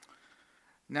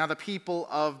Now the people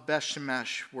of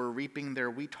Beth-shemesh were reaping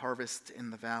their wheat harvest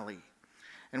in the valley.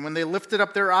 And when they lifted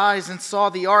up their eyes and saw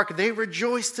the ark, they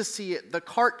rejoiced to see it. The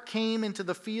cart came into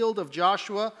the field of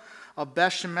Joshua of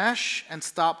Beth-shemesh and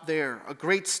stopped there. A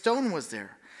great stone was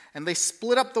there. And they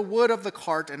split up the wood of the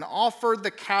cart and offered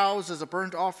the cows as a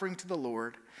burnt offering to the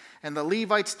Lord. And the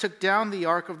Levites took down the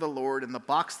ark of the Lord and the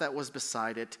box that was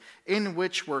beside it, in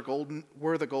which were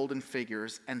the golden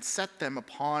figures, and set them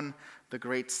upon the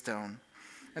great stone.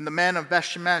 And the men of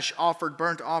Beth-shemesh offered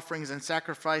burnt offerings and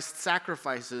sacrificed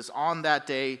sacrifices on that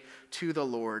day to the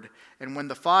Lord. And when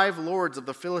the 5 lords of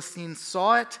the Philistines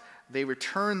saw it, they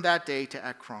returned that day to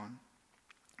Ekron.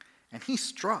 And he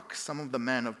struck some of the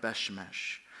men of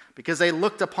Beth-shemesh, because they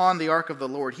looked upon the ark of the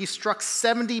Lord. He struck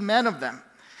 70 men of them.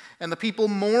 And the people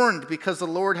mourned because the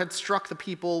Lord had struck the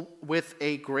people with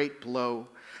a great blow.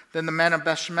 Then the men of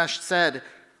Beth-shemesh said,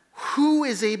 "Who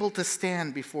is able to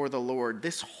stand before the Lord,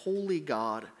 this holy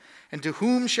God? And to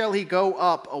whom shall he go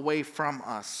up away from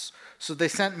us?" So they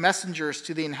sent messengers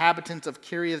to the inhabitants of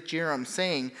Kiriath-jearim,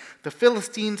 saying, "The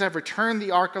Philistines have returned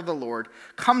the ark of the Lord.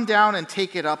 Come down and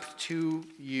take it up to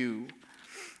you."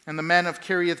 And the men of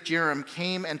Kiriath-jearim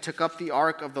came and took up the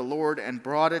ark of the Lord and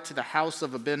brought it to the house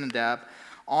of Abinadab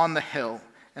on the hill.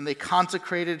 And they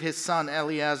consecrated his son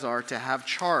Eleazar to have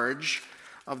charge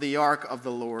of the ark of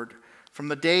the Lord. From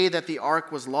the day that the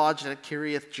ark was lodged at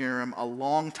Kiriath-jearim, a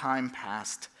long time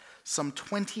passed, some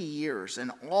 20 years,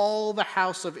 and all the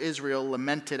house of Israel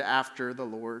lamented after the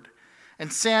Lord.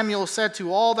 And Samuel said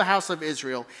to all the house of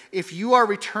Israel, "If you are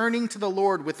returning to the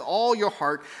Lord with all your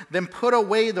heart, then put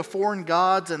away the foreign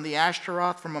gods and the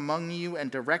Ashtaroth from among you,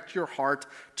 and direct your heart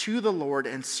to the Lord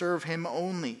and serve him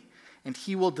only, and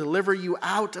he will deliver you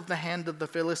out of the hand of the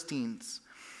Philistines."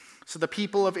 So the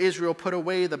people of Israel put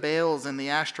away the Baals and the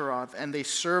Ashtaroth, and they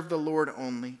served the Lord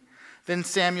only. Then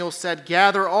Samuel said,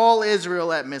 "Gather all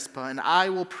Israel at Mizpah, and I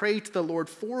will pray to the Lord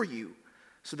for you."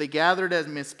 So they gathered at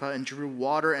Mizpah and drew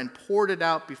water and poured it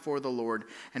out before the Lord,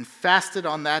 and fasted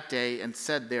on that day and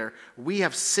said there, "We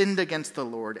have sinned against the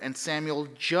Lord." And Samuel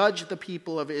judged the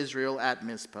people of Israel at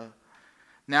Mizpah.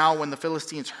 Now when the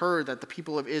Philistines heard that the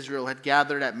people of Israel had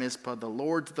gathered at Mizpah, the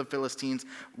lords of the Philistines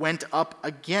went up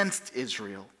against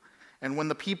Israel. And when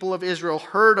the people of Israel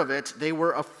heard of it, they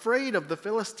were afraid of the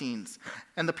Philistines.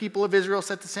 And the people of Israel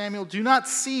said to Samuel, "Do not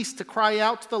cease to cry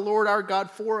out to the Lord our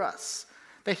God for us,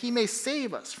 that he may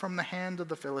save us from the hand of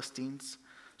the Philistines."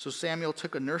 So Samuel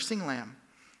took a nursing lamb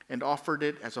and offered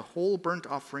it as a whole burnt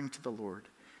offering to the Lord.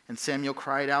 And Samuel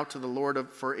cried out to the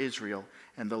Lord for Israel,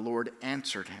 and the Lord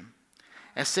answered him.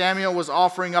 As Samuel was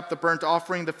offering up the burnt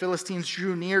offering, the Philistines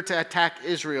drew near to attack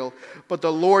Israel. But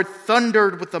the Lord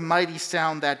thundered with a mighty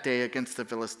sound that day against the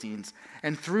Philistines,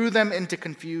 and threw them into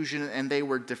confusion, and they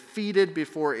were defeated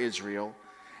before Israel.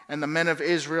 And the men of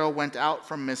Israel went out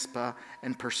from Mizpah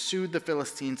and pursued the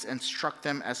Philistines and struck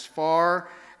them as far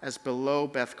as below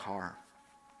Beth-kar.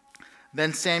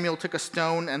 Then Samuel took a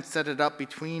stone and set it up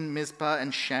between Mizpah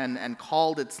and Shen, and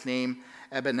called its name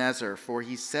Ebenezer, for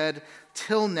he said,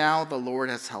 "Till now the Lord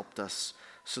has helped us."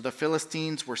 So the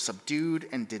Philistines were subdued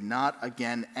and did not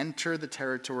again enter the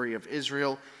territory of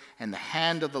Israel, and the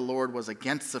hand of the Lord was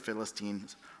against the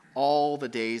Philistines all the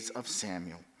days of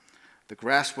Samuel. The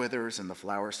grass withers and the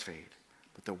flowers fade,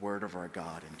 but the word of our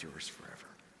God endures forever.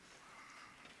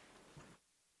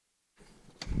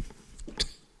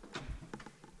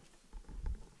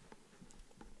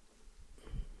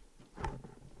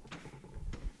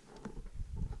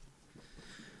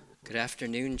 Good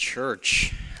afternoon,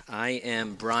 church. I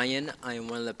am Brian. I am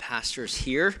one of the pastors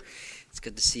here. It's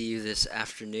good to see you this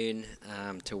afternoon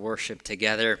to worship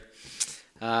together.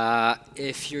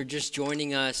 If you're just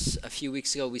joining us, a few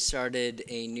weeks ago we started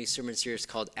a new sermon series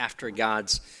called After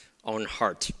God's Own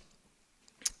Heart.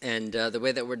 And the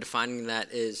way that we're defining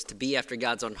that is to be after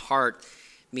God's own heart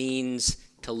means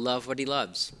to love what he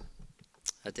loves,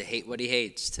 to hate what he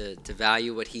hates, to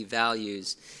value what he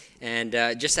values. And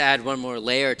just to add one more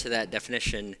layer to that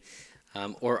definition,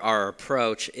 or our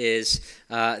approach, is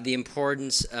the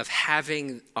importance of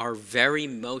having our very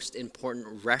most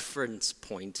important reference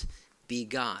point be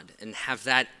God, and have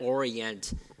that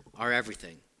orient our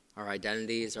everything, our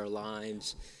identities, our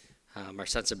lives, our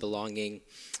sense of belonging.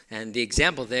 And the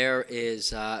example there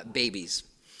is babies.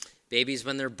 Babies,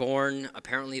 when they're born,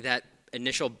 apparently that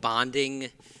initial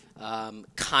bonding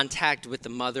contact with the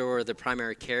mother or the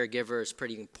primary caregiver is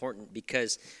pretty important,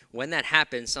 because when that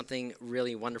happens, something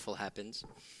really wonderful happens,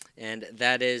 and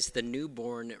that is the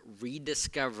newborn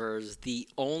rediscovers the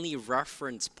only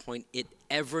reference point it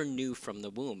ever knew from the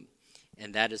womb,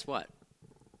 and that is what?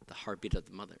 The heartbeat of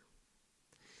the mother.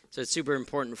 So it's super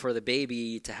important for the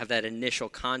baby to have that initial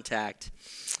contact.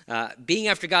 Being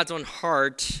after God's own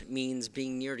heart means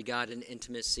being near to God in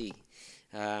intimacy,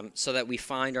 so that we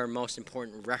find our most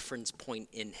important reference point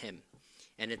in him.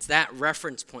 And it's that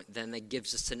reference point then that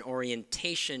gives us an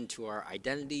orientation to our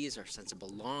identities, our sense of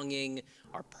belonging,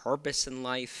 our purpose in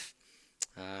life.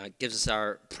 Gives us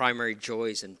our primary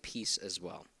joys and peace as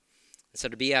well. And so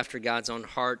to be after God's own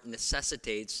heart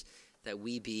necessitates that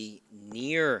we be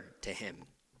near to him.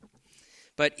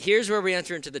 But here's where we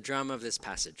enter into the drama of this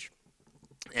passage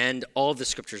and all of the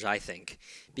scriptures, I think.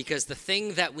 Because the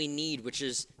thing that we need, which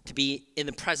is to be in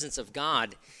the presence of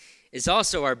God, is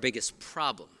also our biggest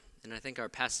problem. And I think our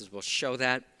passage will show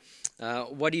that.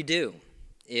 What do you do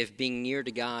if being near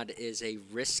to God is a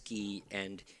risky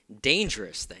and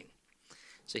dangerous thing?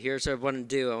 So here's what I want to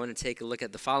do. I want to take a look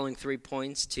at the following 3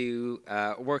 points to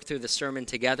work through the sermon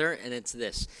together, and it's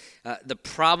this. The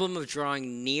problem of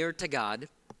drawing near to God,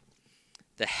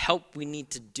 the help we need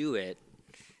to do it,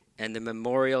 and the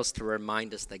memorials to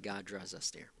remind us that God draws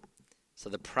us near. So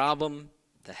the problem,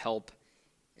 the help,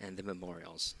 and the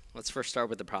memorials. Let's first start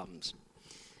with the problems.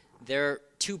 There are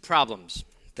 2 problems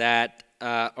that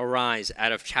arise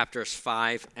out of chapters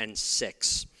 5 and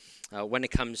 6 when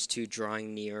it comes to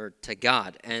drawing near to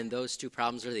God. And those 2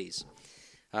 problems are these.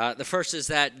 The first is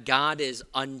that God is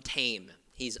untamed.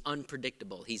 He's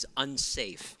unpredictable. He's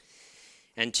unsafe.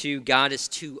 And 2, God is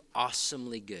too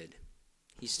awesomely good.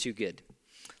 He's too good.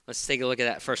 Let's take a look at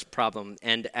that first problem.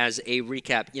 And as a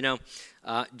recap,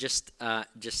 just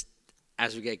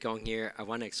as we get going here, I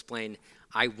want to explain.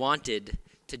 I wanted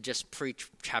to just preach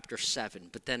chapter 7,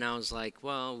 but then I was like,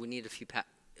 well, we need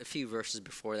a few verses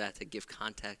before that to give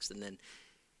context, and then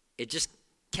it just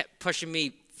kept pushing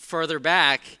me further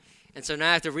back, and so now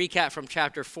I have to recap from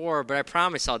chapter 4, but I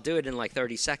promise I'll do it in like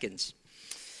 30 seconds.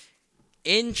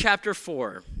 In chapter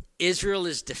 4, Israel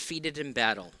is defeated in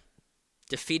battle,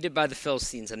 defeated by the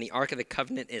Philistines, and the Ark of the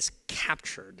Covenant is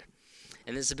captured.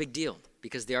 And this is a big deal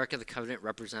because the Ark of the Covenant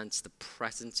represents the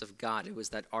presence of God. It was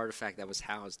that artifact that was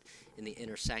housed in the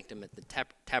inner sanctum at the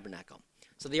tabernacle.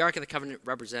 So the Ark of the Covenant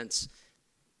represents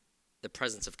the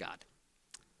presence of God.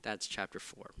 That's chapter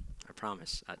 4. I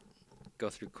promise. I'll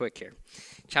go through quick here.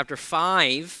 Chapter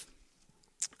 5,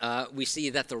 we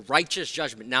see that the righteous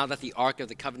judgment, now that the Ark of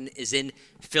the Covenant is in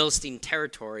Philistine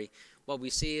territory, what we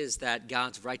see is that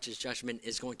God's righteous judgment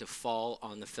is going to fall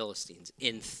on the Philistines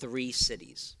in 3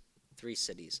 cities. 3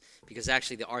 cities. Because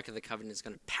actually the Ark of the Covenant is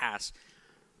going to pass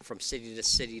from city to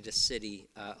city to city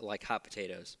like hot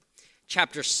potatoes.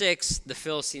 Chapter 6, the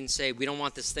Philistines say, we don't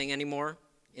want this thing anymore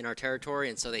in our territory,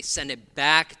 and so they send it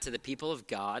back to the people of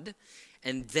God.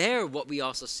 And there what we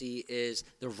also see is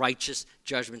the righteous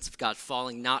judgments of God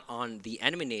falling not on the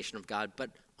enemy nation of God,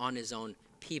 but on his own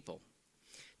people.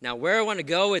 Now, where I want to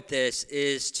go with this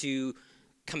is to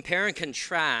compare and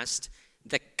contrast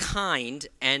the kind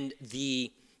and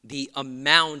the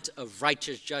amount of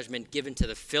righteous judgment given to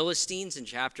the Philistines in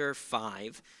chapter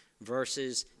 5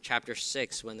 versus chapter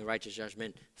 6 when the righteous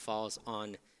judgment falls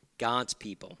on God's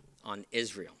people, on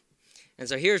Israel. And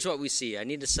so here's what we see. I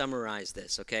need to summarize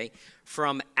this, okay?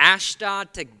 From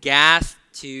Ashdod to Gath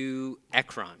to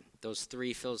Ekron, those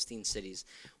 3 Philistine cities,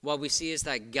 what we see is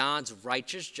that God's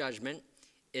righteous judgment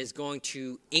is going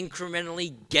to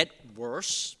incrementally get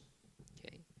worse.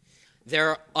 Okay? There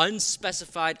are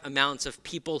unspecified amounts of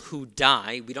people who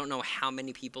die. We don't know how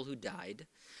many people who died,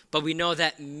 but we know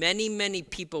that many, many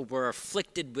people were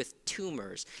afflicted with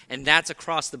tumors, and that's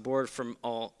across the board from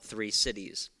all 3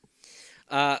 cities.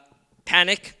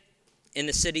 Panic in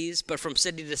the cities, but from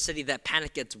city to city, that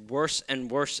panic gets worse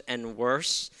and worse and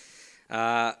worse.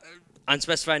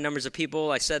 Unspecified numbers of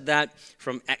people, I said that,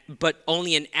 but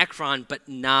only in Ekron, but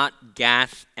not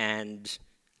Gath and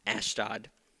Ashdod.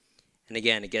 And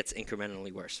again, it gets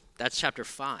incrementally worse. That's chapter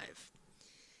 5.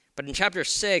 But in chapter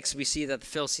 6, we see that the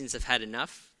Philistines have had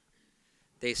enough.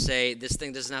 They say, this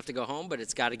thing doesn't have to go home, but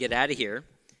it's got to get out of here.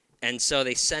 And so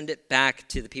they send it back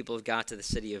to the people of God, to the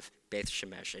city of Beth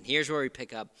Shemesh. And here's where we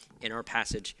pick up in our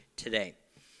passage today.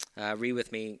 Read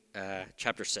with me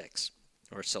chapter 6,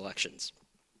 or selections.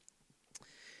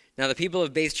 Now the people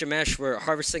of Beth Shemesh were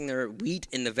harvesting their wheat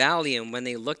in the valley, and when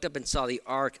they looked up and saw the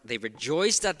ark, they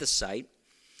rejoiced at the sight.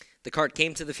 The cart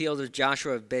came to the field of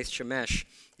Joshua of Beth Shemesh,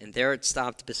 and there it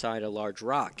stopped beside a large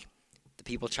rock. The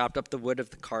people chopped up the wood of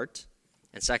the cart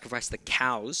and sacrificed the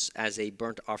cows as a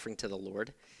burnt offering to the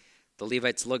Lord. The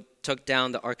Levites took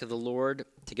down the ark of the Lord,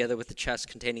 together with the chest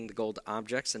containing the gold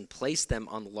objects, and placed them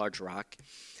on the large rock.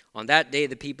 On that day,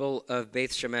 the people of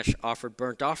Beth Shemesh offered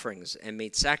burnt offerings and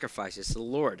made sacrifices to the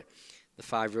Lord. The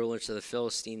 5 rulers of the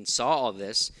Philistines saw all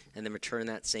this, and then returned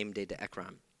that same day to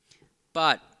Ekron.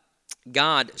 But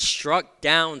God struck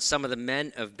down some of the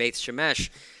men of Beth Shemesh,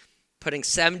 putting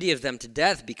 70 of them to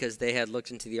death because they had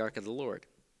looked into the ark of the Lord.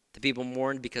 The people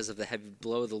mourned because of the heavy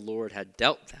blow the Lord had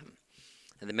dealt them.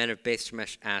 And the men of Beth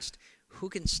Shemesh asked, "Who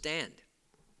can stand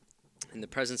in the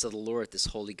presence of the Lord, this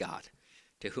holy God?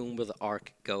 To whom will the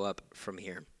ark go up from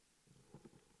here?"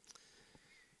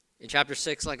 In chapter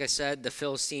 6, like I said, the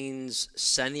Philistines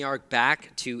send the ark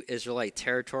back to Israelite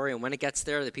territory. And when it gets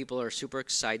there, the people are super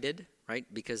excited, right?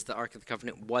 Because the Ark of the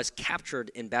Covenant was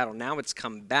captured in battle. Now it's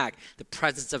come back. The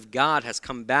presence of God has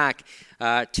come back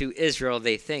to Israel,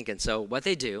 they think. And so what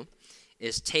they do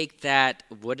is take that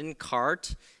wooden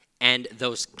cart and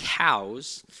those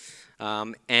cows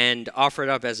and offer it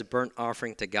up as a burnt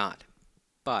offering to God.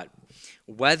 But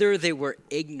whether they were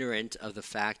ignorant of the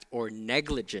fact or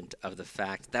negligent of the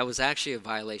fact, that was actually a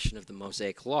violation of the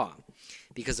Mosaic law.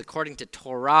 Because according to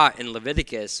Torah in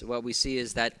Leviticus, what we see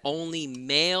is that only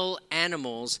male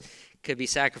animals could be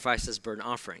sacrificed as burnt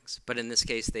offerings. But in this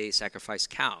case, they sacrificed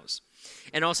cows.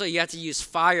 And also, you had to use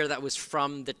fire that was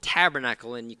from the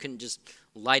tabernacle, and you couldn't just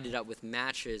light it up with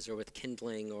matches or with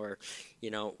kindling or,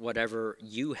 whatever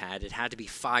you had. It had to be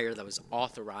fire that was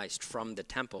authorized from the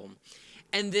temple.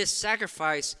 And this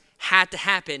sacrifice had to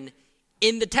happen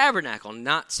in the tabernacle,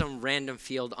 not some random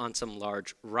field on some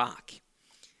large rock.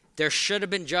 There should have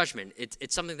been judgment.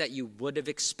 It's something that you would have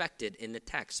expected in the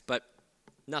text, but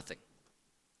nothing.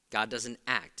 God doesn't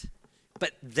act.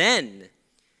 But then,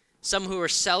 some who are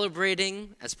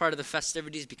celebrating as part of the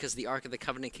festivities because the Ark of the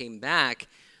Covenant came back,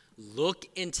 look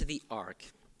into the ark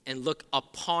and look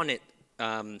upon it,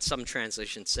 some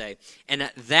translations say. And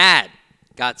at that,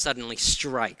 God suddenly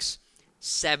strikes.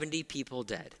 70 people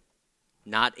dead.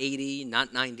 Not 80,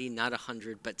 not 90, not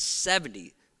 100, but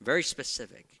 70. Very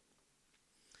specific.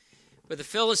 But the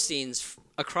Philistines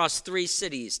across 3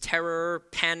 cities, terror,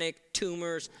 panic,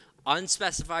 tumors,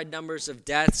 unspecified numbers of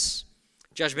deaths,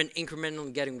 judgment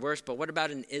incrementally getting worse. But what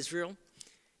about in Israel?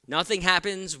 Nothing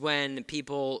happens when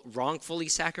people wrongfully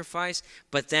sacrifice,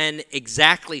 but then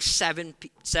exactly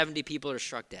 70 people are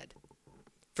struck dead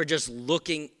for just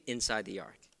looking inside the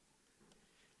ark.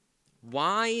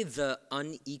 Why the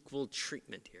unequal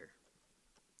treatment here?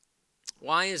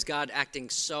 Why is God acting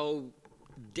so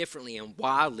differently and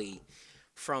wildly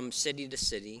from city to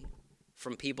city,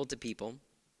 from people to people?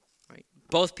 Right?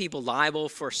 Both people liable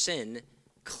for sin,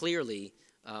 clearly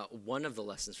one of the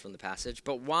lessons from the passage,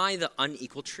 but why the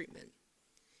unequal treatment?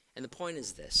 And the point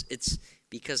is this: it's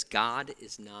because God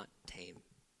is not tame.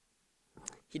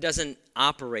 He doesn't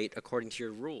operate according to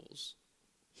your rules.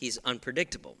 He's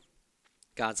unpredictable.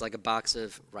 God's like a box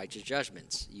of righteous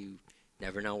judgments. You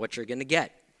never know what you're going to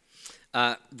get.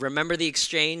 Remember the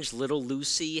exchange little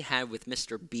Lucy had with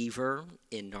Mr. Beaver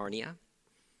in Narnia?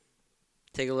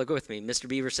 Take a look with me. Mr.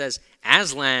 Beaver says,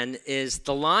 "Aslan is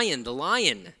the lion,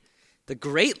 the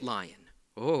great lion."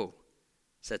 "Oh,"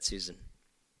 said Susan.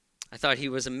 "I thought he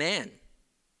was a man.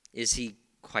 Is he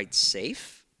quite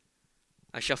safe?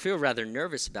 I shall feel rather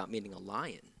nervous about meeting a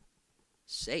lion."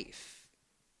 "Safe,"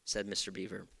 said Mr.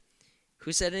 Beaver.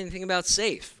 "Who said anything about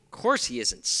safe? Of course he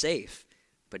isn't safe,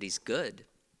 but he's good.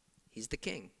 He's the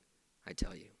king, I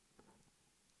tell you."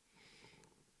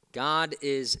 God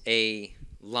is a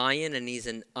lion, and he's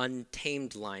an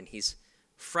untamed lion. He's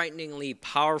frighteningly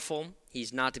powerful.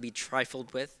 He's not to be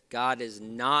trifled with. God is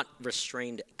not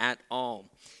restrained at all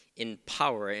in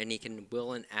power, and he can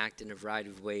will and act in a variety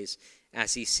of ways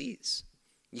as he sees.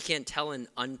 You can't tell an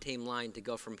untamed lion to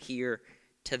go from here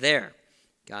to there.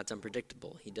 God's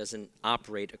unpredictable. He doesn't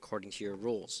operate according to your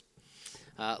rules.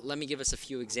 Let me give us a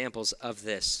few examples of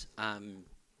this. I'm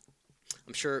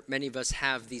sure many of us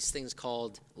have these things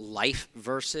called life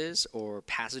verses or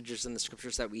passages in the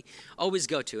scriptures that we always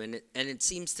go to, and it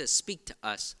seems to speak to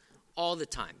us all the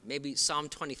time. Maybe Psalm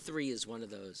 23 is one of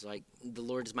those, like, "The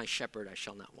Lord is my shepherd, I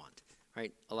shall not want."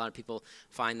 Right? A lot of people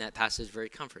find that passage very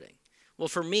comforting. Well,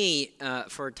 for me,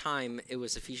 for a time, it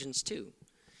was Ephesians 2.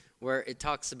 Where it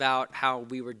talks about how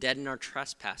we were dead in our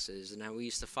trespasses and how we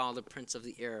used to follow the prince of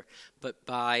the air. But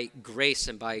by grace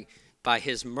and by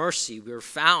his mercy, we were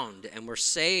found and we're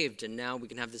saved, and now we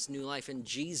can have this new life in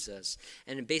Jesus.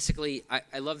 And basically,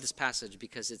 I love this passage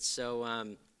because it's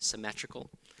so symmetrical.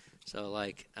 So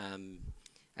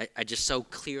I just so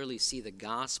clearly see the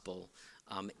gospel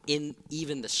in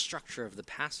even the structure of the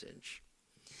passage.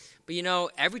 But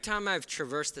every time I've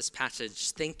traversed this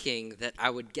passage thinking that I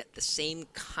would get the same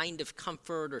kind of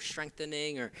comfort or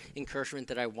strengthening or encouragement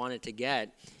that I wanted to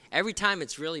get, every time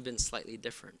it's really been slightly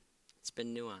different. It's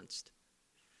been nuanced.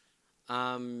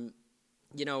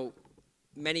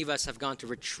 Many of us have gone to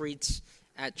retreats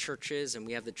at churches, and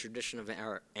we have the tradition of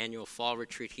our annual fall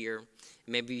retreat here.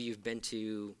 Maybe you've been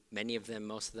to many of them,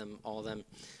 most of them, all of them.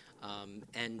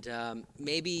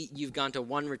 Maybe you've gone to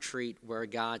one retreat where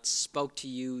God spoke to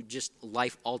you just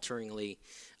life-alteringly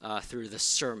through the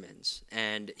sermons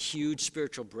and huge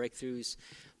spiritual breakthroughs.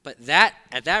 But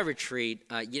at that retreat,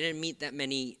 you didn't meet that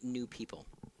many new people,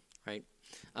 right?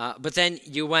 But then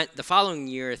you went the following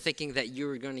year thinking that you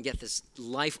were going to get this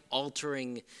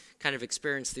life-altering kind of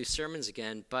experience through sermons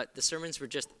again, but the sermons were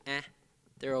just,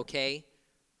 they're okay,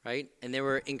 right? And they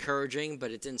were encouraging, but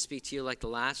it didn't speak to you like the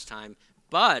last time.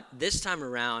 But this time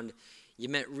around, you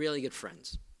met really good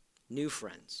friends, new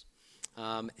friends,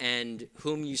 and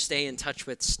whom you stay in touch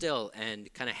with still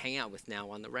and kind of hang out with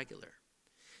now on the regular.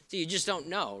 So you just don't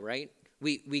know, right?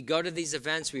 We go to these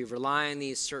events, we rely on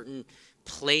these certain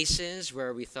places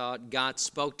where we thought God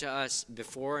spoke to us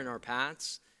before in our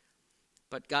paths,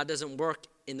 but God doesn't work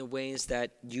in the ways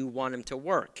that you want him to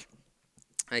work.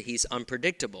 He's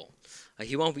unpredictable.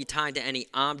 He won't be tied to any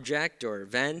object or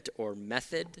event or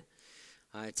method.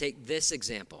 Take this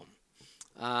example.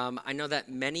 I know that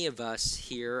many of us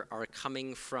here are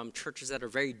coming from churches that are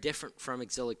very different from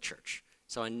Exilic Church,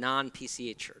 so a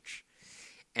non-PCA church.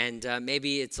 And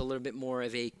maybe it's a little bit more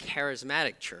of a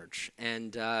charismatic church.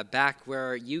 And back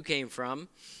where you came from,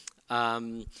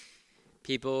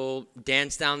 people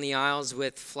danced down the aisles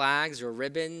with flags or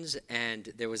ribbons,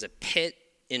 and there was a pit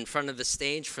in front of the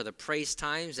stage for the praise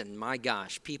times. And my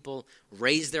gosh, people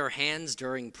raised their hands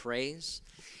during praise.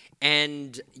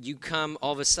 And you come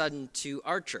all of a sudden to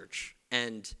our church,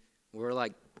 and we're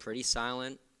like pretty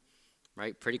silent,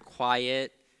 right? Pretty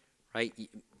quiet, right?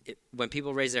 When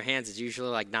people raise their hands, it's usually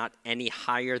like not any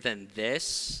higher than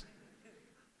this,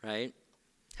 right?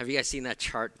 Have you guys seen that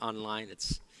chart online?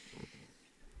 It's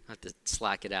not to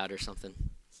slack it out or something.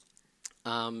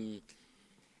 And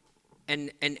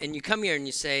you come here and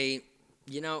you say,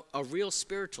 you know, a real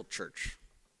spiritual church,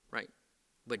 right,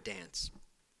 would dance.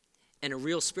 And a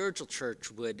real spiritual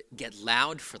church would get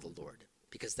loud for the Lord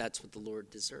because that's what the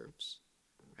Lord deserves,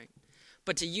 right?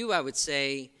 But to you, I would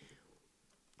say,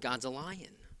 God's a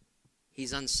lion.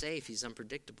 He's unsafe. He's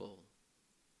unpredictable,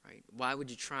 right? Why would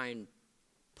you try and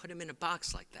put him in a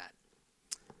box like that?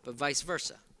 But vice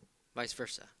versa.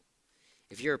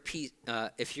 If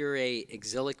you're a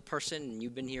exilic person and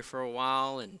you've been here for a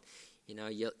while and you know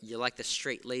you like the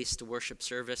straight-laced worship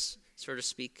service, so to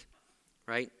speak,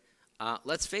 right?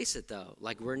 Let's face it, though.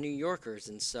 Like, we're New Yorkers,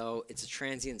 and so it's a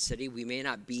transient city. We may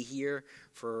not be here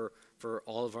for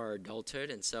all of our adulthood,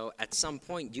 and so at some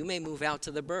point you may move out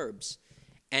to the burbs.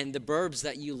 And the burbs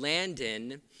that you land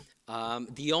in,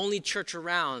 the only church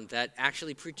around that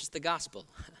actually preaches the gospel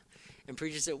and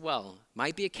preaches it well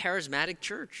might be a charismatic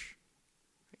church.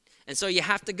 And so you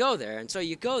have to go there, and so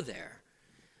you go there.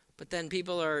 But then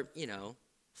people are, you know,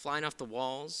 flying off the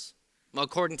walls, well,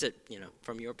 according to, you know,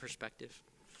 from your perspective.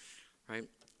 Right?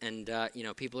 And, you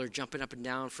know, people are jumping up and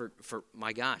down for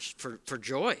my gosh, for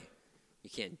joy. You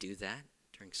can't do that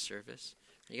during service.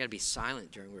 You got to be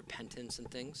silent during repentance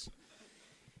and things.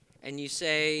 And you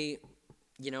say,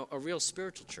 you know, a real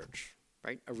spiritual church,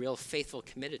 right? A real faithful,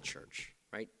 committed church,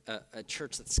 right? A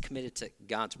church that's committed to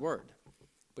God's word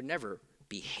would never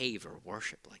behave or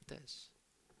worship like this.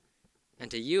 And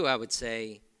to you, I would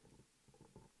say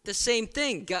the same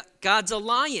thing. God's a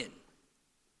lion.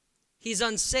 He's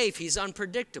unsafe. He's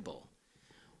unpredictable.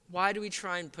 Why do we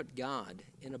try and put God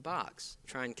in a box,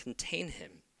 try and contain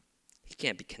him? He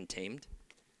can't be contained.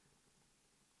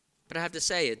 But I have to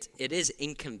say, it is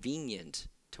inconvenient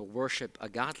to worship a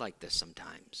God like this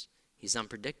sometimes. He's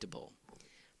unpredictable.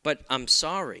 But I'm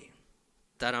sorry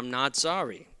that I'm not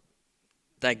sorry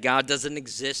that God doesn't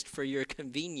exist for your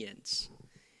convenience.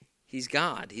 He's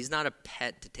God. He's not a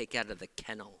pet to take out of the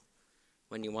kennel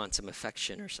when you want some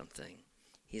affection or something.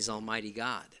 He's Almighty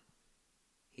God.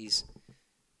 He's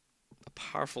a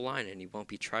powerful lion, and he won't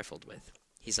be trifled with.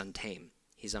 He's untamed.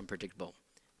 He's unpredictable.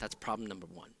 That's problem number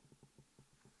one.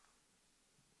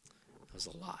 That was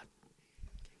a lot.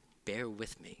 Bear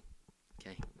with me.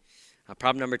 Okay.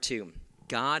 Problem number two.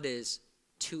 God is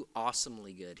too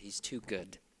awesomely good. He's too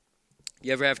good.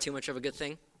 You ever have too much of a good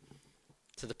thing?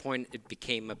 To the point it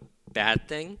became a bad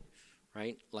thing?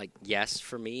 Right? Like, yes,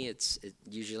 for me, it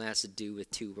usually has to do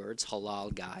with two words,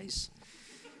 halal guys,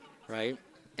 right?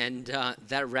 And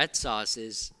that red sauce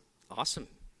is awesome,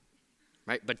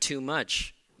 right? But too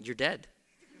much, you're dead.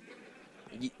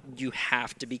 You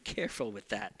have to be careful with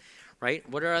that, right?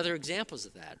 What are other examples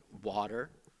of that? Water,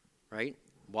 right?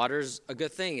 Water's a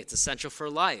good thing. It's essential for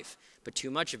life. But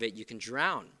too much of it, you can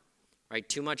drown, right?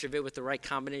 Too much of it with the right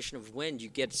combination of wind, you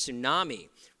get a tsunami,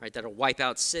 right? That'll wipe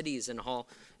out cities and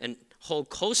whole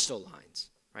coastal lines,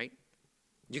 right?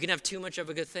 You can have too much of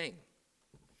a good thing.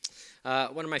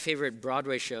 One of my favorite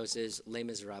Broadway shows is Les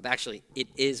Miserables. Actually, it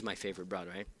is my favorite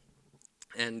Broadway.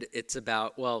 And it's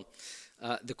about,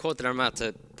 the quote that I'm about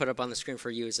to put up on the screen for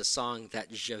you is a song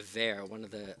that Javert, one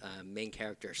of the main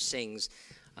characters, sings.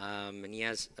 And he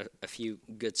has a few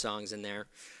good songs in there.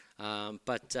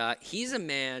 But he's a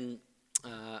man,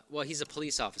 he's a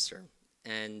police officer.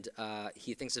 And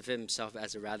he thinks of himself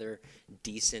as a rather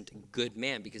decent, good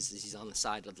man because he's on the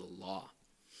side of the law.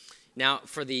 Now,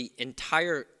 for the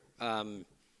entire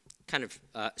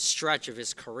stretch of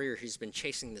his career, he's been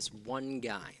chasing this one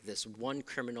guy, this one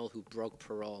criminal who broke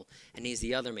parole, and he's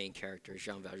the other main character,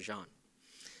 Jean Valjean.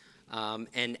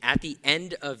 And at the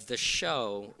end of the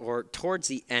show, or towards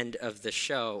the end of the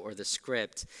show or the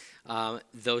script,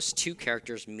 those two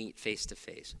characters meet face to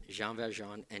face, Jean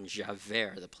Valjean and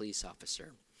Javert, the police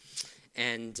officer.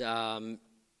 And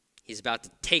he's about to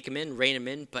take him in, rein him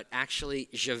in, but actually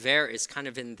Javert is kind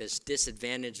of in this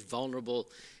disadvantaged, vulnerable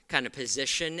kind of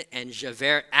position, and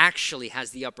Javert actually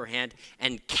has the upper hand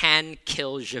and can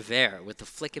kill Javert with the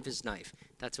flick of his knife.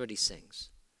 That's what he sings.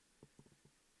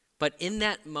 But in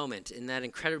that moment, in that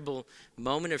incredible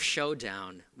moment of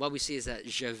showdown, what we see is that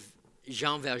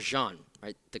Jean Valjean,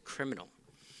 right, the criminal,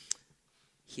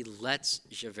 he lets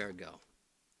Javert go.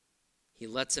 He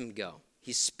lets him go.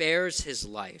 He spares his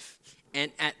life.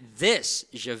 And at this,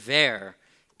 Javert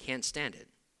can't stand it.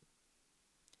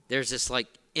 There's this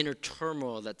inner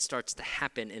turmoil that starts to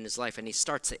happen in his life, and he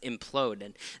starts to implode.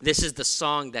 And this is the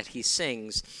song that he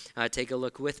sings. Take a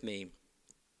look with me.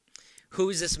 Who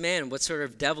is this man? What sort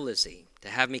of devil is he? To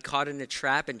have me caught in a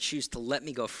trap and choose to let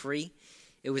me go free?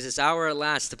 It was his hour at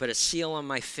last to put a seal on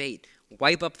my fate,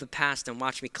 wipe up the past and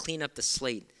watch me clean up the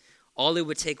slate. All it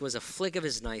would take was a flick of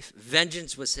his knife.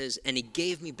 Vengeance was his, and he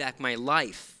gave me back my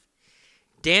life.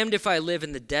 Damned if I live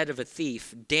in the debt of a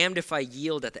thief. Damned if I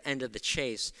yield at the end of the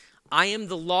chase. I am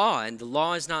the law, and the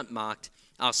law is not mocked.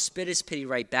 I'll spit his pity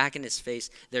right back in his face.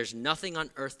 There's nothing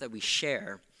on earth that we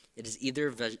share. It is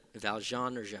either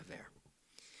Valjean or Javert.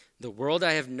 The world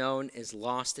I have known is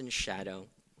lost in shadow.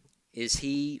 Is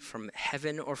he from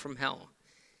heaven or from hell?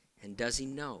 And does he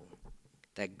know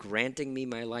that granting me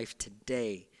my life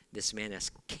today, this man has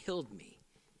killed me,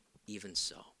 even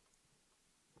so?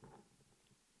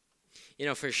 You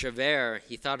know, for Javert,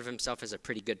 he thought of himself as a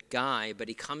pretty good guy, but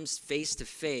he comes face to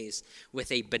face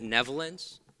with a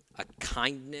benevolence, a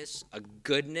kindness, a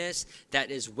goodness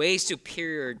that is way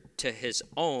superior to his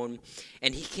own,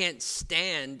 and he can't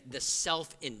stand the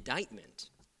self-indictment.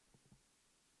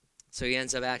 So he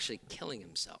ends up actually killing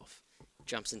himself,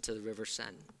 jumps into the River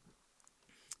Seine.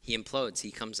 He implodes,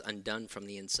 he comes undone from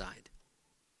the inside.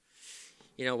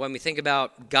 You know, when we think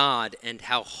about God and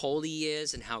how holy he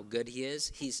is and how good he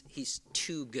is, he's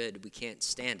too good, we can't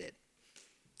stand it.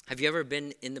 Have you ever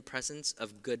been in the presence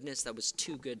of goodness that was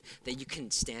too good that you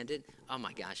couldn't stand it? Oh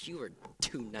my gosh, you were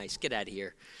too nice. Get out of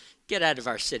here. Get out of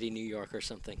our city, New York or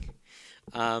something.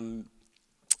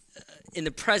 In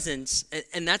the presence,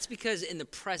 and that's because in the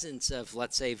presence of,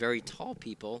 let's say, very tall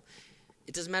people,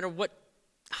 it doesn't matter what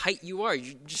height you are,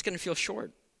 you're just going to feel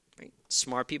short. Right?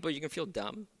 Smart people, you can feel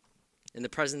dumb. In the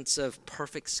presence of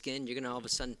perfect skin, you're going to all of a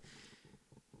sudden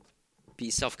be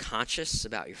self-conscious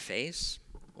about your face.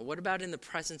 Well, what about in the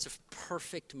presence of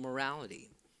perfect morality,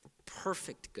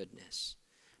 perfect goodness,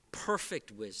 perfect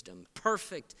wisdom,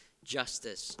 perfect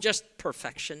justice, just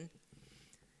perfection?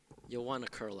 You'll want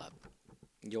to curl up.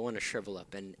 You'll want to shrivel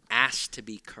up and ask to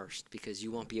be cursed because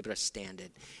you won't be able to stand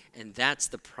it. And that's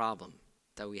the problem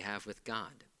that we have with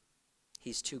God.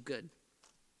 He's too good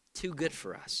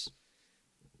for us.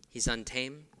 He's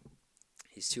untamed.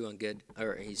 He's too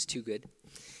good.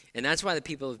 And that's why the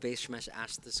people of Beit Shemesh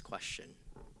asked this question.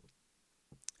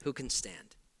 Who can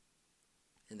stand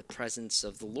in the presence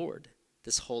of the Lord,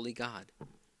 this holy God?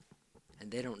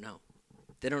 And they don't know.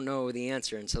 They don't know the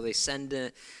answer. And so they send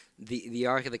the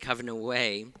Ark of the Covenant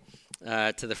away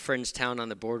to the fringe town on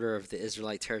the border of the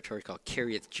Israelite territory called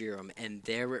Kiriath Jearim. And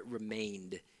there it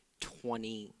remained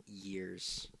 20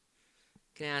 years.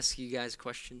 Can I ask you guys a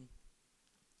question?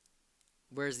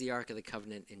 Where's the Ark of the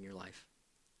Covenant in your life?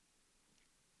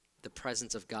 The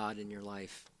presence of God in your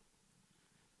life.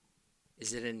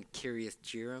 Is it in Kiriath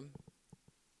Jearim?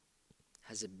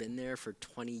 Has it been there for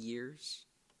 20 years?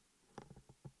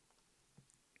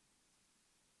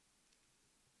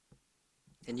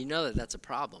 And you know that that's a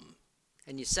problem.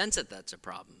 And you sense that that's a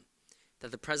problem.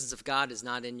 That the presence of God is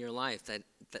not in your life,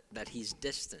 that he's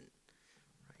distant.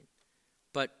 Right?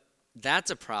 But that's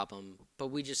a problem. But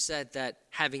we just said that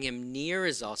having him near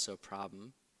is also a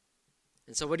problem.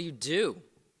 And so what do you do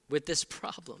with this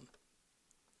problem?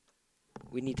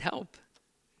 We need help.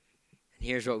 And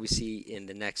here's what we see in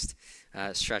the next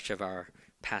stretch of our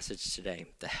passage today.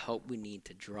 The help we need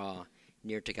to draw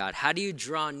near to God. How do you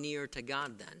draw near to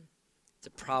God then? It's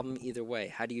a problem either way.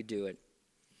 How do you do it?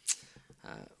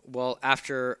 Well,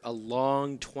 after a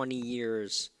long 20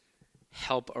 years,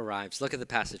 help arrives. Look at the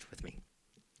passage with me.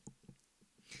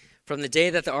 From the day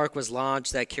that the ark was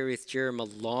lodged at Kiriath Jearim, a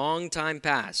long time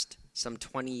passed, some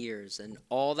 20 years, and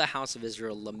all the house of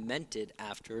Israel lamented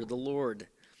after the Lord.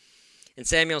 And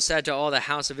Samuel said to all the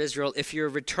house of Israel, if you're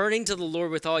returning to the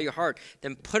Lord with all your heart,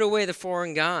 then put away the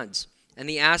foreign gods and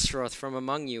the Ashtaroth from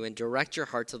among you, and direct your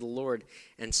heart to the Lord,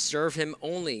 and serve him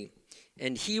only,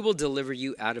 and he will deliver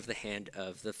you out of the hand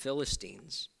of the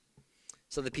Philistines.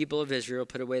 So the people of Israel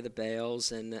put away the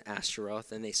Baals and the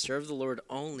Ashtaroth, and they served the Lord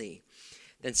only.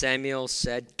 Then Samuel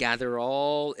said, gather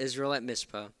all Israel at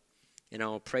Mizpah, and I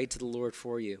will pray to the Lord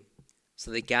for you. So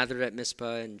they gathered at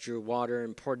Mizpah and drew water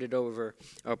and poured it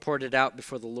out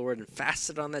before the Lord, and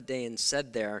fasted on that day and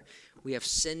said there, we have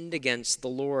sinned against the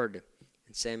Lord.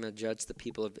 And Samuel judged the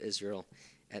people of Israel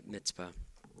at Mizpah.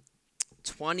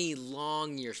 20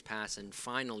 long years pass, and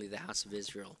finally the house of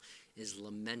Israel is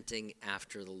lamenting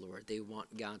after the Lord. They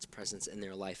want God's presence in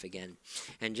their life again.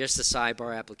 And just a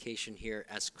sidebar application here,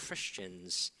 as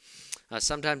Christians,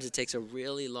 sometimes it takes a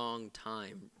really long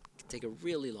time.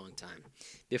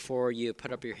 Before you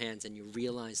put up your hands and you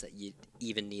realize that you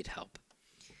even need help.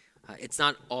 It's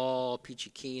not all peachy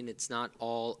keen. It's not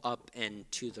all up and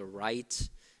to the right,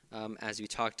 as we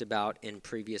talked about in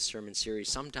previous sermon series.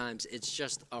 Sometimes it's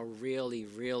just a really,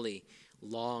 really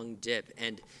long dip,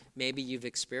 and maybe you've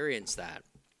experienced that.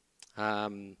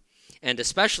 And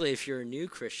especially if you're a new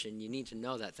Christian, you need to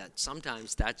know that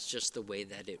sometimes that's just the way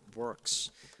that it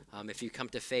works. If you come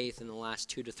to faith in the last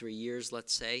 2 to 3 years,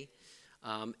 let's say,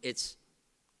 it's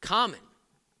common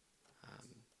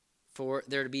for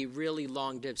there to be really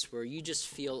long dips where you just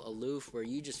feel aloof, where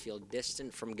you just feel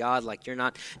distant from God, like you're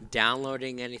not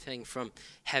downloading anything from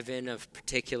heaven of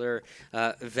particular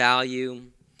value.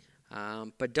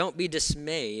 But don't be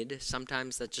dismayed.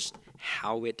 Sometimes that's just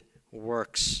how it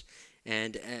works.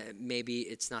 And maybe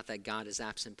it's not that God is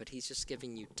absent, but he's just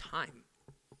giving you time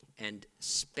and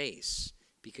space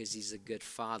because he's a good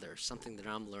father. Something that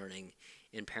I'm learning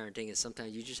in parenting is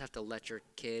sometimes you just have to let your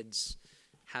kids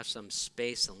have some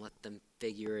space and let them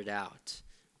figure it out,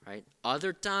 right?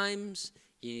 Other times,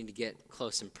 you need to get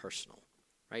close and personal,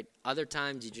 right? Other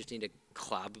times, you just need to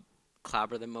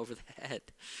clobber them over the head.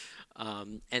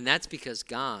 And that's because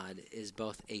God is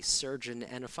both a surgeon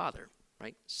and a father,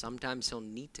 right? Sometimes he'll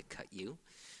need to cut you.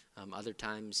 Other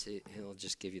times, he'll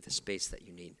just give you the space that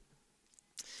you need.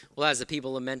 Well, as the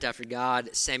people lament after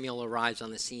God, Samuel arrives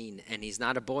on the scene, and he's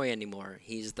not a boy anymore.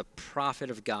 He's the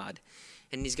prophet of God,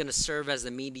 and he's going to serve as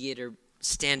the mediator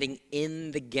standing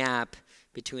in the gap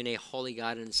between a holy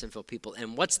God and a sinful people.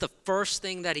 And what's the first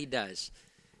thing that he does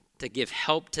to give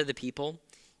help to the people?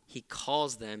 He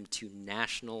calls them to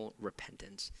national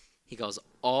repentance. He calls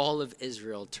all of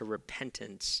Israel to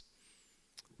repentance.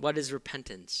 What is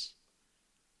repentance?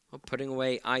 Well, putting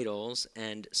away idols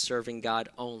and serving God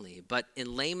only. But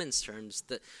in layman's terms,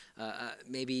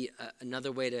 maybe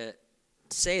another way to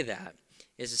say that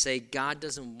is to say God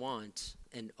doesn't want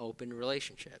an open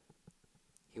relationship.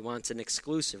 He wants an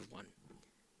exclusive one.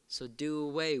 So do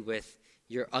away with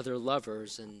your other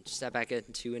lovers and step back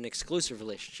into an exclusive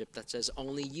relationship that says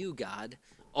only you, God,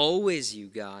 always you,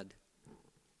 God.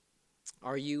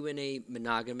 Are you in a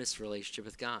monogamous relationship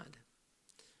with God?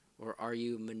 Or are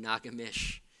you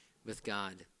monogamish with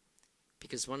God?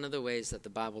 Because one of the ways that the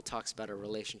Bible talks about a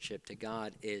relationship to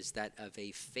God is that of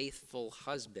a faithful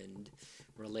husband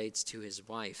relates to his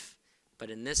wife. But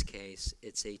in this case,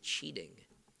 it's a cheating,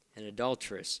 an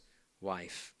adulterous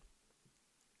wife.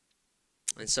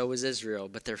 And so was Israel,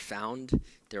 but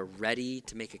they're ready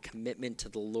to make a commitment to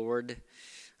the Lord.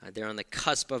 They're on the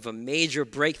cusp of a major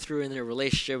breakthrough in their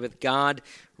relationship with God,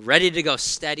 ready to go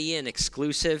steady and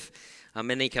exclusive. And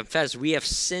they confess, we have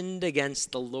sinned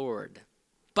against the Lord.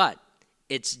 But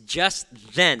it's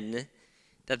just then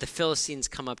that the Philistines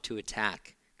come up to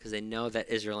attack because they know that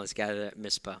Israel is gathered at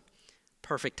Mizpah.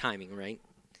 Perfect timing, right?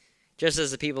 Just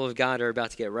as the people of God are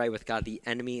about to get right with God, the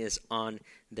enemy is on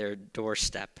their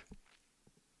doorstep.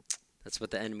 That's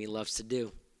what the enemy loves to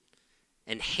do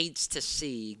and hates to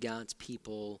see God's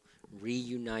people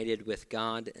reunited with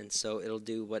God, and so it'll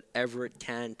do whatever it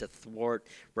can to thwart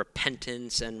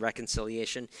repentance and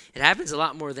reconciliation. It happens a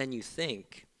lot more than you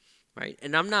think, right?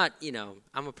 And I'm not,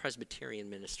 I'm a Presbyterian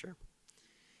minister,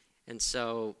 and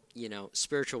so,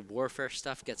 spiritual warfare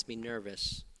stuff gets me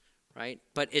nervous, right?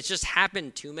 But it's just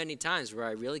happened too many times where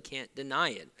I really can't deny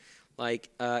it.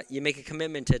 Like you make a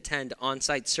commitment to attend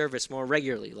on-site service more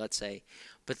regularly, let's say,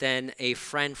 but then a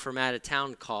friend from out of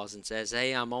town calls and says,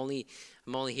 "Hey, I'm only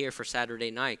here for Saturday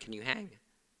night. Can you hang?"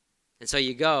 And so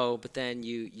you go, but then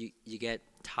you get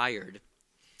tired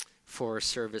for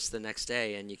service the next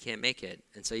day and you can't make it,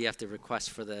 and so you have to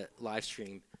request for the live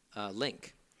stream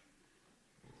link.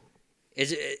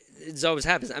 It always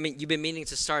happens. I mean, you've been meaning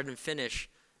to start and finish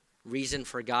Reason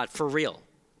for God for real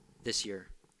this year,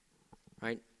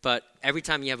 right? But every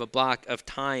time you have a block of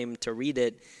time to read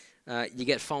it, you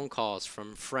get phone calls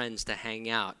from friends to hang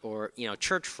out, or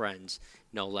church friends,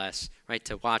 no less, right,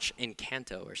 to watch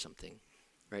Encanto or something,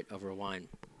 right, over wine.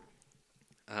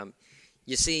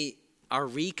 You see, our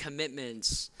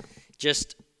recommitments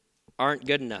just aren't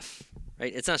good enough,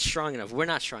 right? It's not strong enough. We're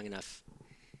not strong enough,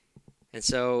 and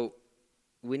so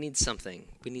we need something.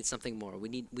 We need something more. We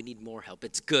need more help.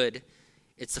 It's good.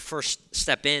 It's the first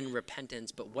step in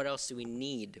repentance, but what else do we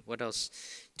need? What else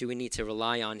do we need to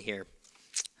rely on here?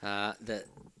 The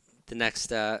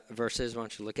next verses, why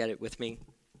don't you look at it with me?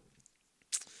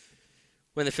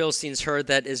 When the Philistines heard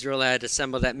that Israel had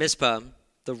assembled at Mizpah,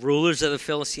 the rulers of the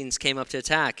Philistines came up to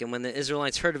attack. And when the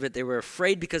Israelites heard of it, they were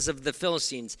afraid because of the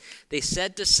Philistines. They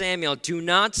said to Samuel, "Do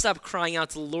not stop crying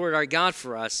out to the Lord our God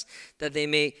for us, that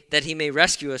he may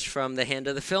rescue us from the hand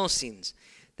of the Philistines."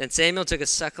 Then Samuel took a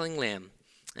suckling lamb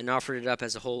and offered it up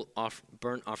as a whole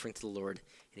burnt offering to the Lord.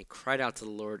 And he cried out to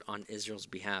the Lord on Israel's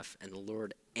behalf, and the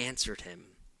Lord answered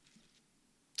him.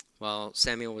 While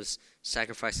Samuel was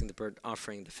sacrificing the burnt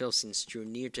offering, the Philistines drew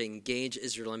near to engage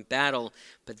Israel in battle.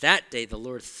 But that day the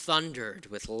Lord thundered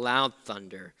with loud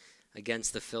thunder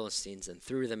against the Philistines and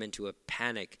threw them into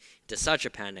such a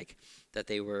panic that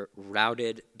they were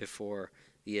routed before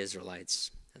the Israelites.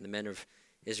 And the men of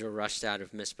Israel rushed out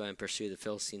of Mizpah and pursued the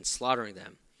Philistines, slaughtering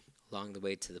them along the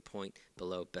way to the point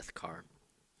below Beth-kar.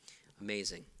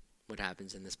 Amazing what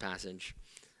happens in this passage.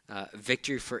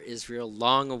 Victory for Israel,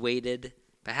 long awaited.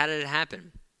 But how did it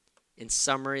happen? In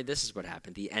summary, this is what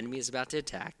happened. The enemy is about to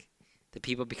attack. The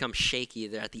people become shaky.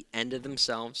 They're at the end of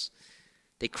themselves.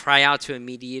 They cry out to a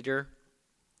mediator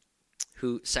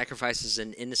who sacrifices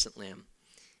an innocent lamb.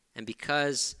 And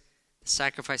because the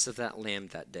sacrifice of that lamb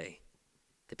that day,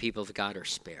 the people of God are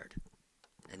spared.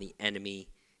 And the enemy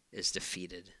is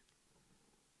defeated.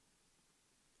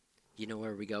 You know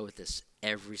where we go with this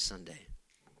every Sunday.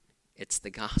 It's the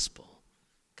gospel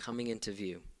coming into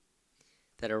view.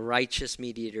 That a righteous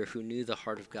mediator who knew the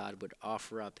heart of God would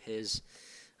offer up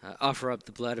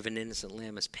the blood of an innocent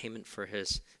lamb as payment for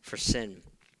sin.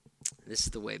 This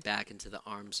is the way back into the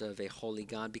arms of a holy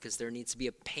God, because there needs to be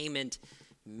a payment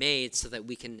made so that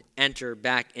we can enter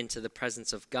back into the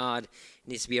presence of God. It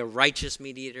needs to be a righteous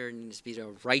mediator. It needs to be a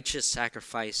righteous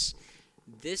sacrifice.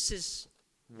 This is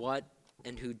what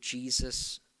and who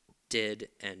Jesus did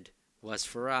and was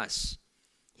for us.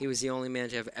 He was the only man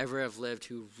to ever have lived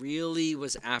who really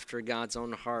was after God's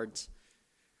own heart.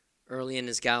 Early in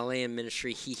his Galilean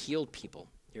ministry, he healed people,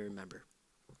 you remember.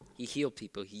 He healed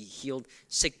people. He healed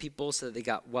sick people so that they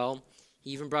got well.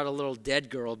 He even brought a little dead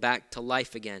girl back to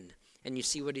life again. And you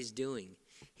see what he's doing.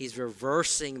 He's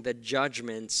reversing the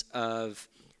judgments of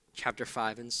chapter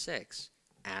 5 and 6.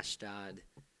 Ashdod,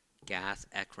 Gath,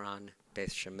 Ekron,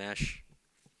 Beth Shemesh.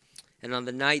 And on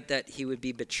the night that he would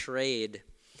be betrayed,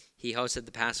 he hosted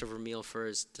the Passover meal for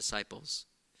his disciples.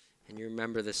 And you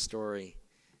remember this story.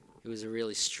 It was a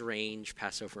really strange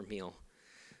Passover meal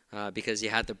because you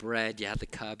had the bread, you had the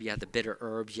cup, you had the bitter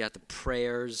herbs, you had the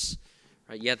prayers,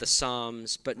 right? You had the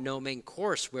Psalms, but no main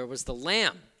course. Where was the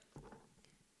lamb?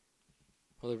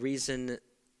 Well, the reason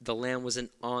the lamb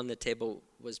wasn't on the table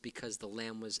was because the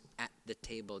lamb was at the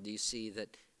table. Do you see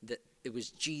that it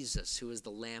was Jesus who was the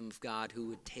Lamb of God who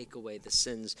would take away the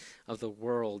sins of the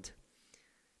world?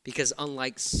 Because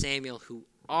unlike Samuel, who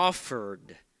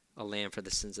offered a lamb for the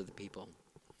sins of the people,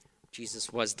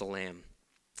 Jesus was the lamb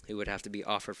who would have to be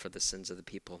offered for the sins of the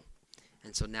people.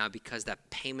 And so now, because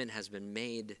that payment has been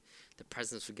made, the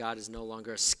presence of God is no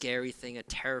longer a scary thing, a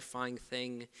terrifying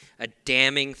thing, a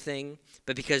damning thing,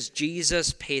 but because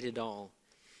Jesus paid it all.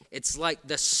 It's like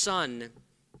the sun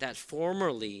that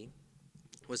formerly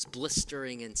was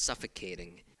blistering and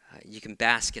suffocating. You can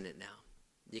bask in it now.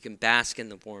 You can bask in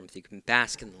the warmth. You can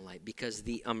bask in the light because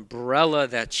the umbrella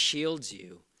that shields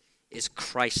you is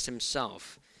Christ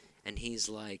himself. And he's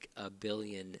like a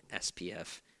billion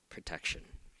SPF protection.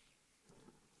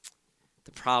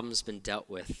 The problem's been dealt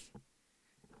with.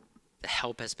 The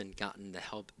help has been gotten, the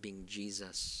help being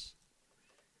Jesus.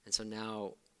 And so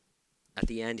now, at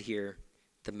the end here,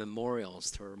 the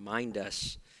memorials to remind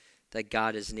us that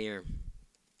God is near.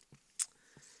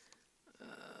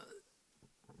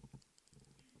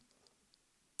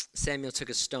 Samuel took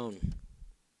a stone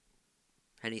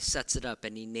and he sets it up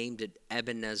and he named it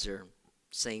Ebenezer,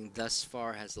 saying, "Thus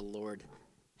far has the Lord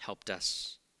helped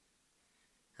us."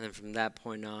 And then from that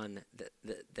point on,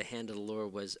 the hand of the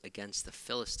Lord was against the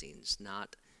Philistines,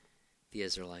 not the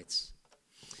Israelites.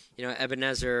 You know,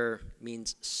 Ebenezer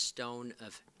means stone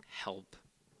of help.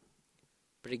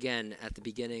 But again, at the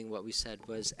beginning, what we said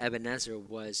was Ebenezer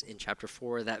was, in chapter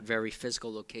 4, that very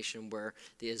physical location where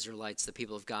the Israelites, the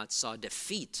people of God, saw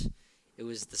defeat. It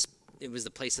was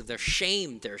the place of their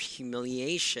shame, their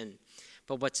humiliation.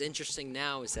 But what's interesting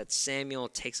now is that Samuel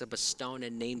takes up a stone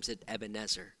and names it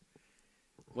Ebenezer.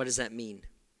 What does that mean?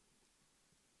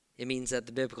 It means that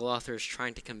the biblical author is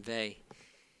trying to convey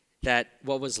that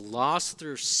what was lost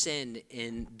through sin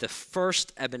in the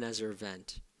first Ebenezer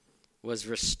event was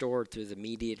restored through the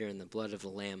mediator and the blood of the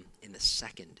Lamb in the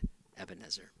second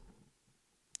Ebenezer.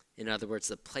 In other words,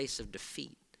 the place of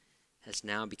defeat has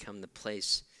now become the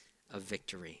place of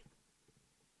victory.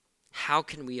 How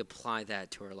can we apply that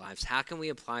to our lives? How can we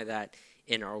apply that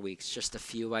in our weeks? Just a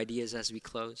few ideas as we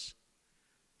close,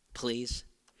 please.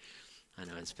 I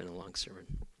know it's been a long sermon.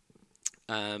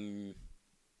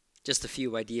 Just a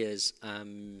few ideas.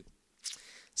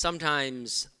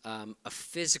 Sometimes a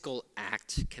physical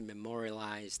act can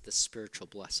memorialize the spiritual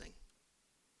blessing.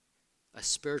 A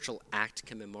spiritual act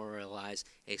can memorialize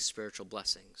a spiritual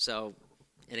blessing. So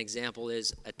an example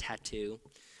is a tattoo.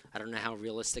 I don't know how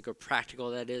realistic or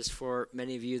practical that is for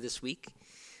many of you this week.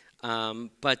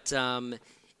 But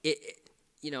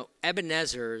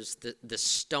Ebenezer's, the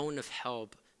stone of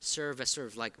help, serve as sort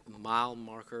of like mile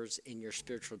markers in your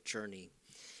spiritual journey.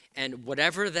 And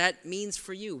whatever that means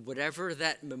for you, whatever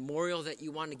that memorial that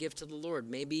you want to give to the Lord,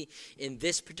 maybe in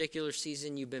this particular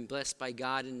season you've been blessed by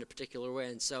God in a particular way.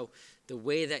 And so the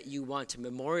way that you want to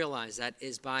memorialize that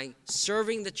is by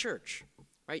serving the church,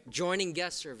 right? Joining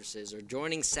guest services or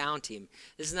joining sound team.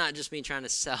 This is not just me trying to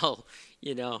sell,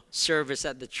 service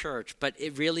at the church, but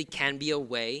it really can be a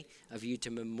way of you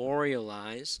to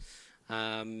memorialize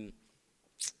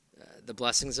the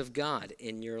blessings of God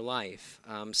in your life.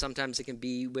 Sometimes it can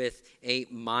be with a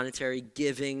monetary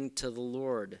giving to the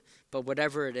Lord. But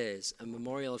whatever it is, a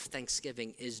memorial of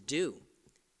thanksgiving is due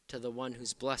to the one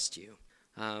who's blessed you.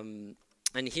 And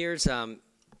here's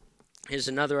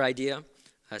another idea.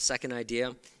 A second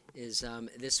idea is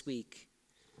this week,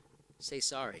 say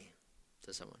sorry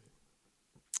to someone.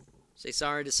 Say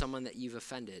sorry to someone that you've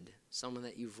offended, someone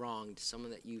that you've wronged,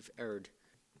 someone that you've erred.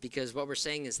 Because what we're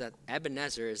saying is that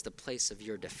Ebenezer is the place of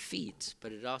your defeat,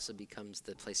 but it also becomes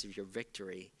the place of your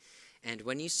victory. And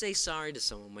when you say sorry to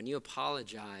someone, when you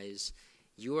apologize,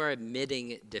 you are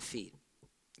admitting defeat.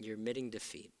 You're admitting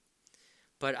defeat.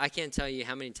 But I can't tell you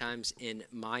how many times in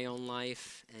my own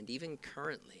life, and even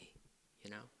currently,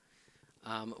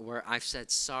 where I've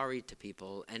said sorry to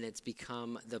people, and it's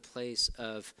become the place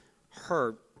of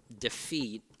hurt,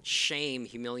 defeat, shame,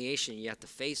 humiliation. You have to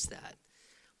face that.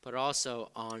 But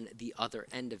also on the other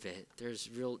end of it,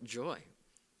 there's real joy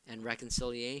and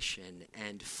reconciliation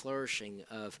and flourishing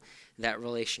of that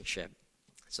relationship.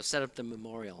 So set up the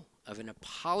memorial of an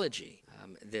apology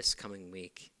this coming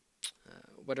week.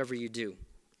 Whatever you do,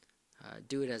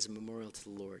 do it as a memorial to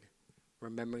the Lord,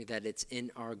 remembering that it's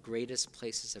in our greatest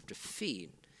places of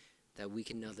defeat that we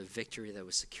can know the victory that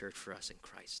was secured for us in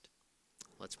Christ.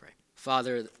 Let's pray.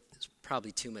 Father, there's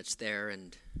probably too much there,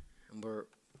 and we're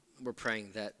praying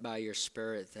that by your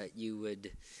Spirit that you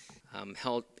would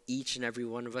help each and every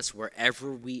one of us,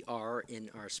 wherever we are in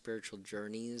our spiritual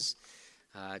journeys,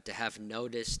 to have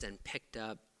noticed and picked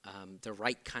up the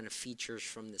right kind of features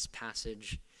from this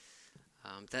passage,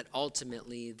 that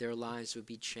ultimately their lives would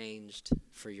be changed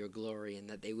for your glory, and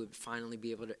that they would finally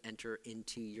be able to enter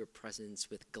into your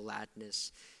presence with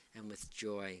gladness and with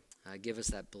joy. Give us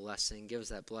that blessing. Give us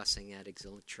that blessing at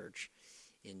Exilic Church.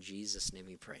 In Jesus' name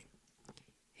we pray.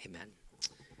 Amen.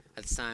 At this time,